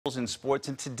In sports,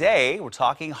 and today we're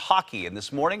talking hockey. And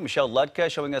this morning, Michelle Ludka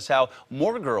showing us how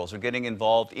more girls are getting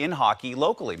involved in hockey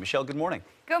locally. Michelle, good morning.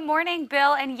 Good morning,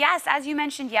 Bill. And yes, as you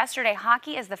mentioned yesterday,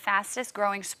 hockey is the fastest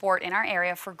growing sport in our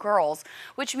area for girls,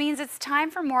 which means it's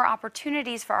time for more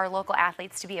opportunities for our local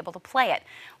athletes to be able to play it.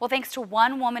 Well, thanks to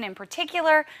one woman in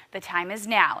particular, the time is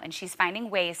now, and she's finding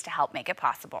ways to help make it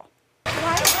possible.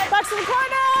 Box to the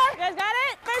corner! You guys got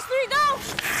it? First three, go!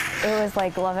 It was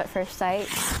like love at first sight.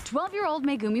 12-year-old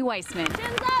Megumi Weissman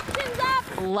Chins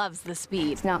up! loves the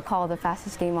speed. It's not called the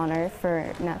fastest game on earth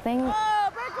for nothing. Oh,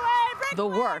 break The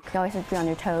away! work You always have to be on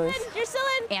your toes. You're still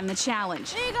in! and the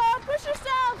challenge. There you go, push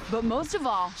yourself! But most of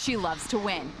all, she loves to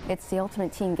win. It's the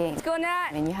ultimate team game. Let's go, Nat!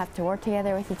 And you have to work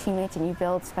together with your teammates and you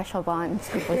build special bonds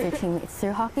with your teammates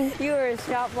through hockey. You are a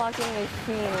shot blocking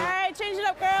machine. All right, change it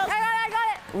up, girls. I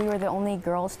got it! We were the only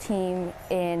girls team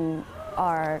in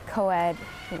our co-ed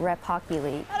rep hockey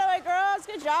league. By the way, girls,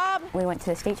 good job. We went to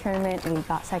the state tournament and we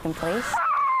got second place.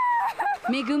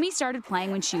 Megumi started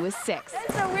playing when she was 6,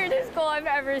 It's the weirdest goal I've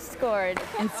ever scored.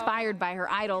 inspired by her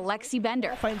idol, Lexi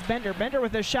Bender. Finds Bender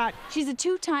with a shot. She's a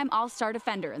 2-time All-Star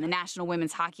defender in the National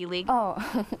Women's Hockey League, Oh,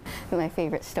 my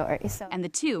favorite story. So and the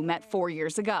two met 4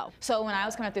 years ago. So when I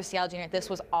was coming up through Seattle Junior, this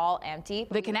was all empty.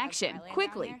 The connection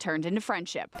quickly turned into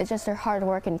friendship. it's just her hard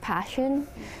work and passion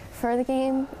for the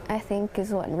game, I think,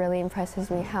 is what really impresses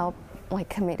me, how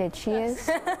committed she is.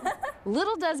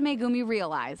 Little does Megumi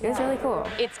realize, It was really cool.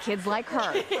 it's kids like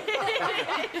her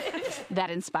that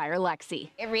inspire Lexi.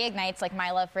 It reignites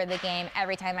my love for the game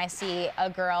every time I see a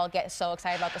girl get so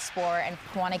excited about the sport and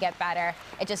want to get better.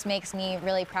 It just makes me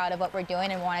really proud of what we're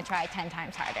doing and want to try 10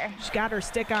 times harder. She's got her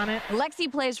stick on it.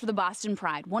 Lexi plays for the Boston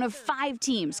Pride, one of 5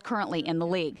 teams currently in the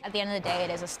league. At the end of the day,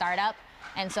 it is a startup.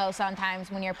 And so sometimes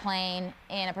when you're playing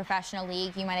in a professional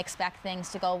league, you might expect things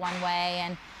to go one way,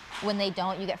 and when they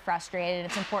don't, you get frustrated.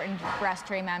 It's important for us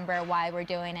to remember why we're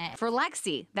doing it. For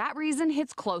Lexi, that reason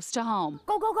hits close to home.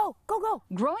 Go, go, go, go, go.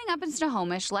 Growing up in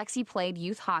Snohomish, Lexi played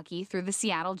youth hockey through the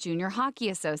Seattle Junior Hockey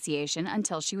Association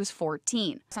until she was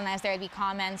 14. Sometimes there would be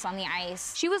comments on the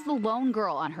ice. She was the lone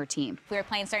girl on her team. If we were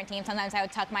playing certain teams, sometimes I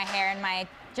would tuck my hair in my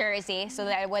jersey so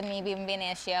that it wouldn't even be an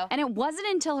issue. And it wasn't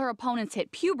until her opponents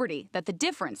hit puberty that the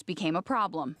difference became a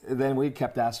problem. Then we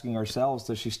kept asking ourselves,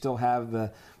 does she still have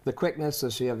the quickness,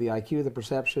 does she have the IQ, the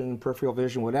perception, peripheral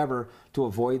vision, whatever, to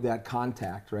avoid that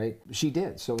contact, right? She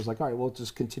did. So it was like, all right, we'll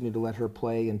just continue to let her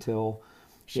play until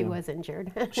she was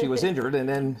injured. She was injured, and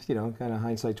then, kind of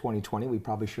hindsight 2020, we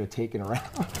probably should have taken her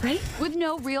out. Right? With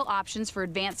no real options for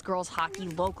advanced girls hockey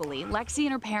locally, Lexi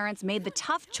and her parents made the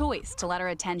tough choice to let her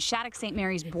attend Shattuck St.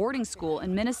 Mary's boarding school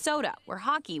in Minnesota, where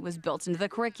hockey was built into the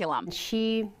curriculum.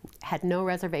 She had no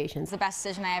reservations. It's the best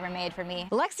decision I ever made for me.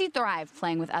 Lexi thrived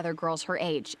playing with other girls her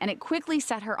age, and it quickly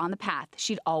set her on the path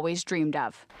she'd always dreamed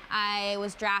of. I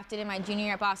was drafted in my junior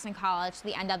year at Boston College to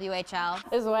the NWHL.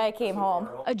 This is why I came home.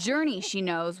 A journey she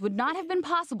knows would not have been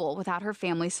possible without her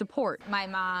family's support. My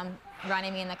mom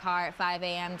running me in the car at 5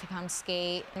 a.m. to come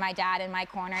skate. My dad in my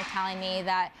corner telling me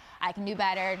that I can do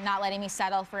better, not letting me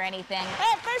settle for anything.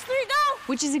 Hey, first three, go!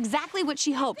 Which is exactly what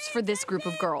she hopes for this group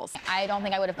of girls. I don't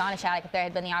think I would have gone to Shattuck if there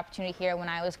had been the opportunity here when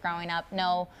I was growing up.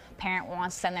 No parent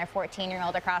wants to send their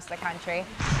 14-year-old across the country.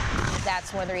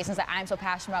 That's one of the reasons that I'm so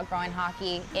passionate about growing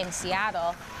hockey in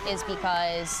Seattle, is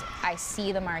because I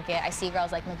see the market. I see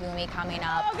girls like Megumi coming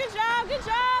up. Oh, good job, good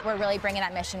job! We're really bringing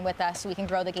that mission with us so we can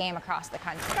grow the game across the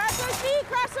country. Cross those feet,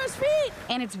 cross those feet!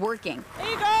 And it's working. There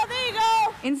you go, there you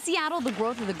go! In Seattle, the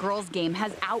growth of the girls' game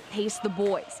has outpaced the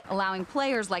boys, allowing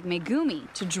players like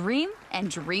Megumi to dream and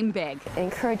dream big.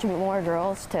 Encourage more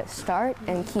girls to start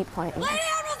and keep playing. Lady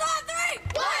Admirals on three!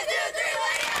 1, 2, 3,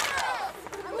 Lady Admirals!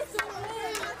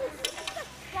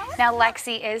 Now,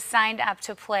 Lexi is signed up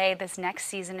to play this next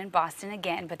season in Boston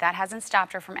again, but that hasn't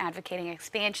stopped her from advocating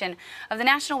expansion of the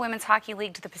National Women's Hockey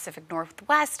League to the Pacific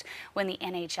Northwest when the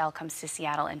NHL comes to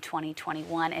Seattle in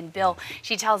 2021. And Bill,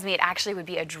 she tells me it actually would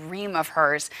be a dream of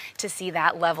hers to see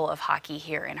that level of hockey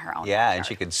here in her own Yeah, backyard. and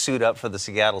she could suit up for the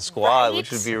Seattle squad, Right?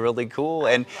 which would be really cool.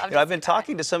 And I've been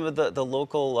talking to some of the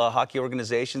local hockey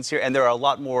organizations here, and there are a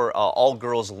lot more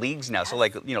all-girls leagues now. So,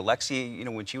 Lexi,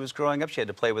 when she was growing up, she had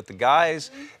to play with the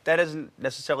guys. That isn't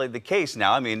necessarily the case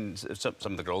now. I mean, some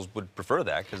of the girls would prefer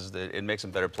that because it makes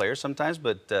them better players sometimes,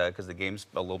 but because the game's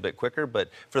a little bit quicker. But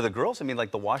for the girls, I mean,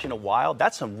 like the Washington Wild,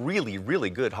 that's some really, really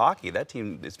good hockey. That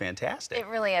team is fantastic. It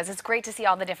really is. It's great to see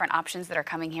all the different options that are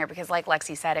coming here because, like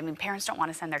Lexi said, I mean, parents don't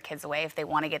want to send their kids away if they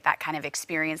want to get that kind of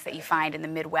experience that you find in the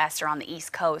Midwest or on the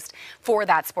East Coast for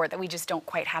that sport that we just don't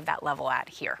quite have that level at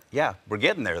here. Yeah, we're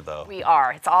getting there, though. We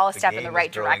are. It's all a step in the game right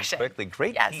is growing direction. quickly.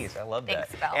 Great Yes. piece. I love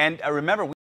Thanks, that. Bill. And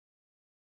remember,